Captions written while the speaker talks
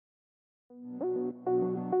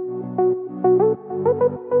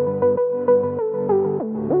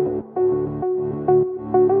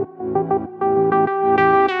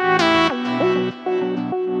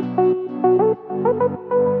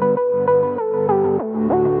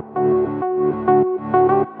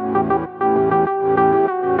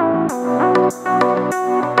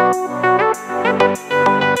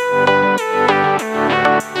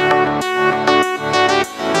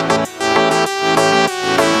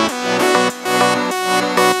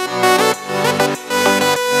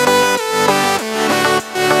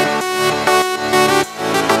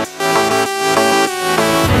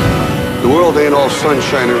The world ain't all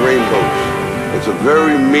sunshine and rainbows. It's a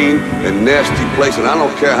very mean and nasty place, and I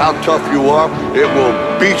don't care how tough you are, it will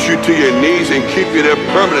beat you to your knees and keep you there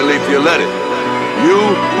permanently if you let it. You,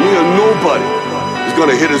 me, or nobody is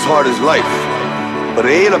gonna hit as hard as life. But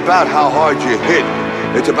it ain't about how hard you hit.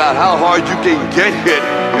 It's about how hard you can get hit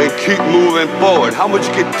and keep moving forward. How much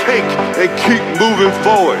you can take and keep moving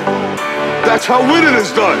forward. That's how winning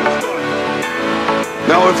is done.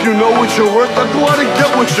 Now if you know what you're worth, then go out and get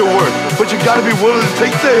what you're worth. But you gotta be willing to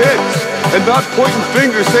take the hits and not pointing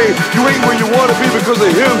fingers saying you ain't where you wanna be because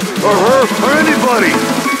of him or her or anybody.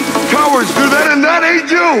 Cowards do that and that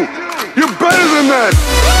ain't you. You're better than that.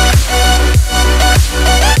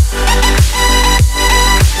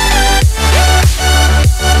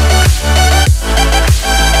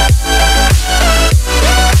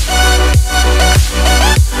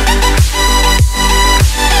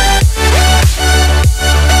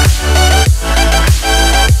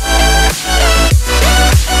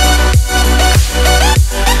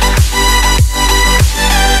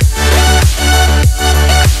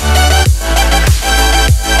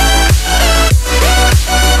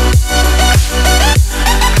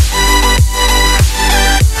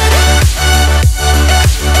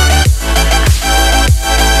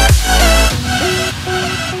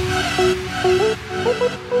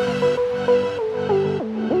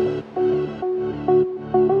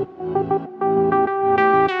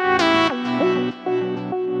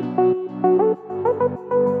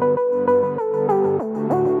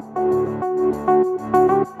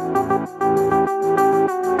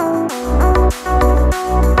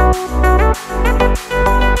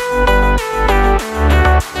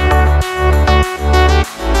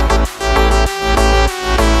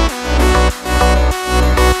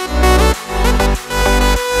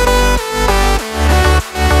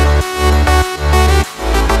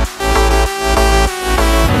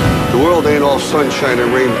 Ain't all sunshine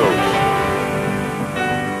and rainbows.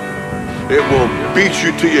 It will beat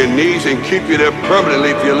you to your knees and keep you there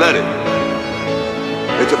permanently if you let it.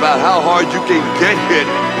 It's about how hard you can get hit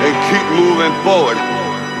and keep moving forward.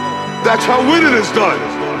 That's how winning is done.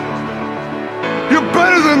 You're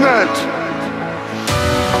better than that.